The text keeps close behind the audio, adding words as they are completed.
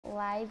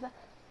live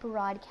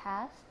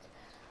broadcast.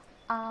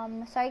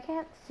 Sorry you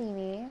can't see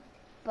me,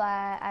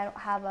 but I don't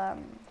have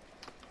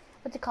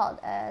what's it called?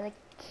 The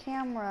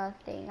camera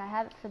thing. I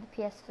have it for the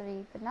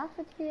PS3, but not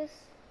for the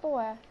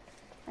PS4,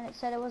 and it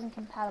said it wasn't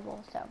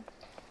compatible. So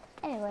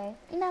anyway,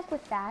 enough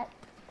with that.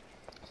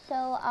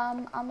 So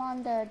I'm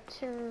on the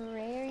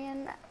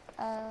Terrarian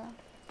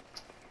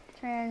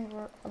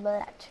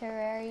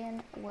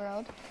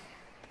world,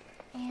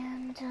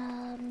 and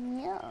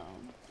yeah,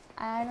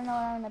 I don't know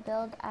what I'm gonna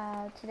build.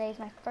 Today's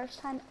my first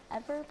time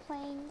ever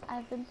playing.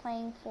 I've been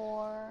playing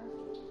for,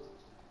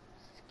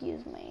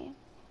 excuse me.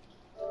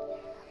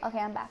 Okay,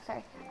 I'm back.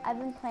 Sorry, I've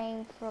been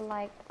playing for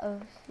like a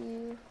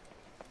few.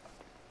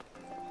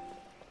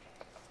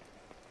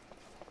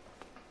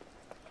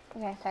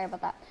 Okay, sorry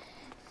about that.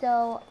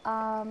 So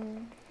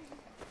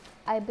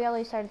I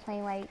barely started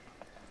playing like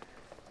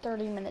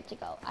 30 minutes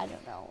ago. I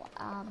don't know.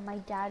 My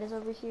dad is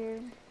over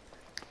here,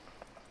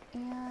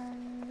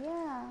 and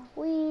yeah,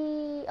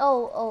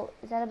 oh,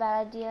 is that a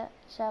bad idea?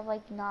 Should I have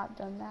like not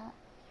done that?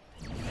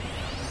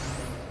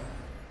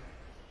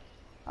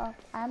 Oh,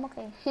 I'm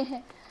okay.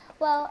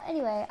 Well,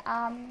 anyway,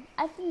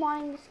 I've been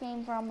wanting this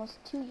game for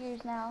almost 2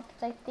 years now,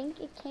 because I think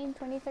it came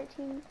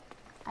 2013.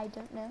 I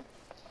don't know.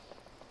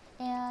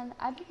 And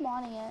I've been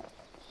wanting it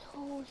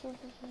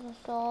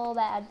so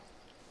bad.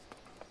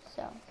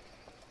 So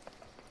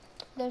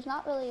there's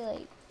not really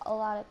like a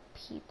lot of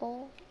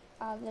people.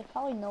 There's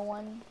probably no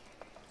one.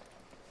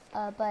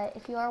 But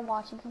if you are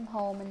watching from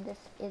home and this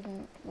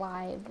isn't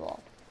live,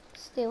 well,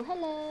 still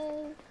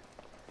hello.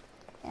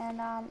 And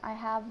I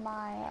have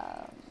my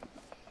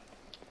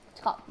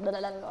it's called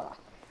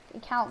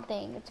account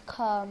thing. It's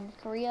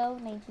Korea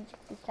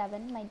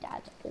 1967. My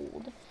dad's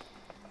old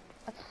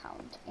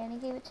account, and he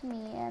gave it to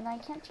me, and I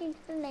can't change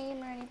the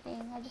name or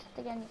anything. I just have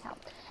to get an account.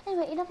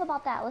 Anyway, enough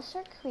about that. Let's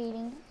start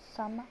creating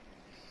some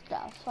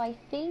stuff. So I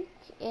think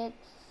it's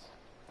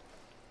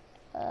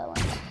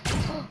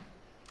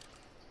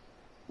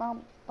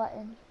wrong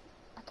button.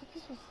 I thought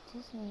this was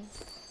Disney.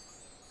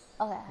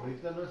 Okay.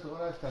 Ahorita no es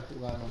hora, está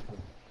jugando.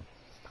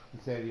 En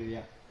serio,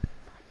 ya.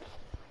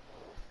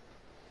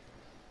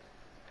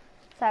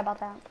 Sorry about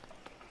that.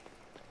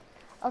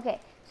 Okay,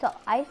 so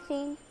I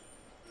think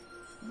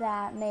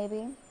that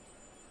maybe.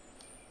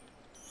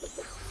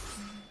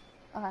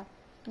 Okay,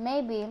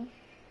 maybe.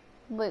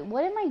 Wait,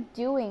 what am I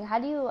doing? How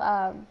do you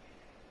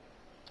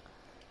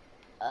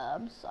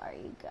I'm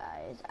sorry,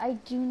 guys. I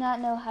do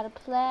not know how to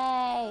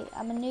play.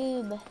 I'm a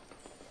noob.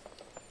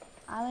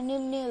 I'm a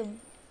noob.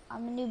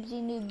 I'm a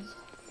noobs.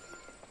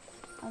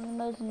 I'm the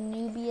most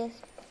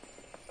noobiest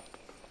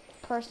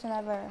person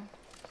ever.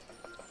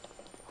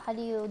 How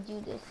do you do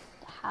this?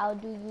 How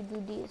do you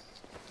do this?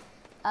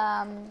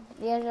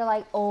 You guys are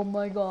like, oh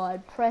my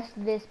god, press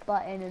this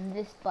button and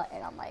this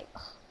button. I'm like,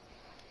 ugh.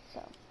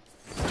 So,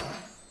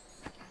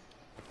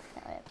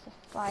 now I have to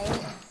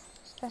fight.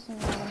 Just pressing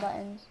random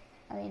buttons.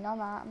 I mean, no,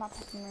 I'm not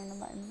pressing random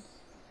buttons.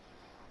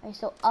 Okay,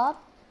 so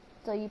up,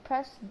 so you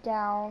press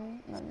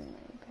down, no, you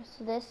press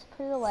this to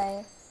put it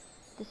away,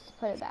 this to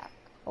put it back,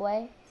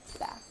 away,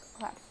 back,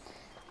 okay.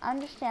 I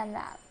understand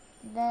that.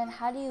 Then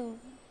how do you,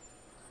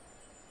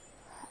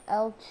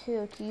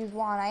 L2 to use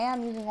wand? I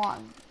am using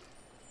wand.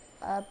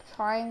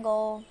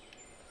 Triangle,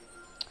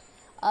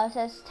 it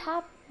says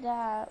tap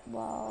that,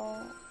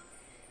 well,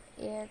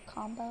 air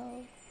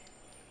combo,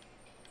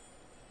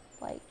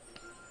 like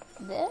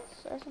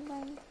this or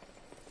something.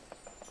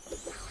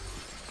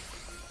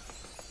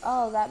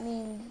 Oh, that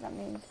means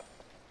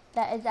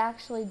that is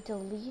actually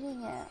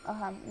deleting it.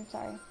 I'm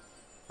sorry.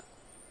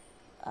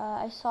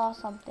 I saw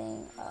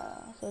something.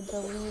 So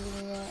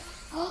deleting it.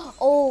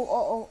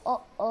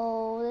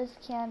 Oh, this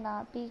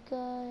cannot be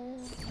good.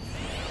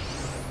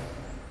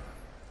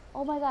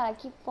 Oh my god, I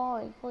keep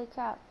falling. Holy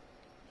crap.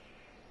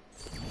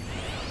 Is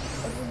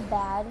this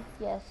bad?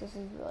 Yes, this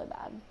is really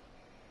bad.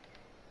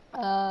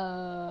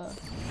 I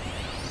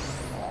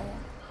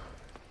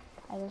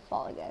didn't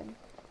fall again.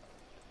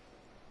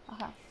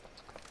 Okay.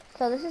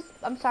 So this is,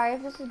 I'm sorry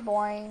if this is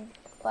boring,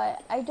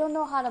 but I don't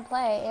know how to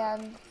play,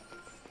 and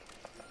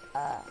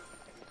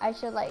I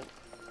should like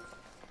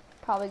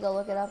probably go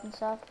look it up and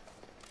stuff.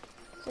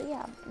 So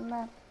yeah, I'm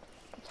gonna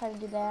try to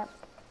do that.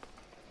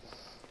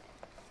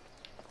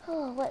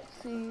 Oh, let's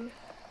see.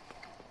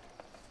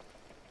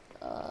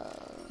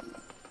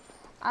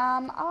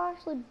 I'll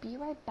actually be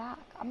right back.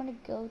 I'm gonna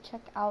go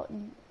check out.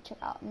 I'm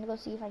gonna go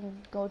see if I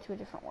can go to a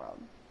different world.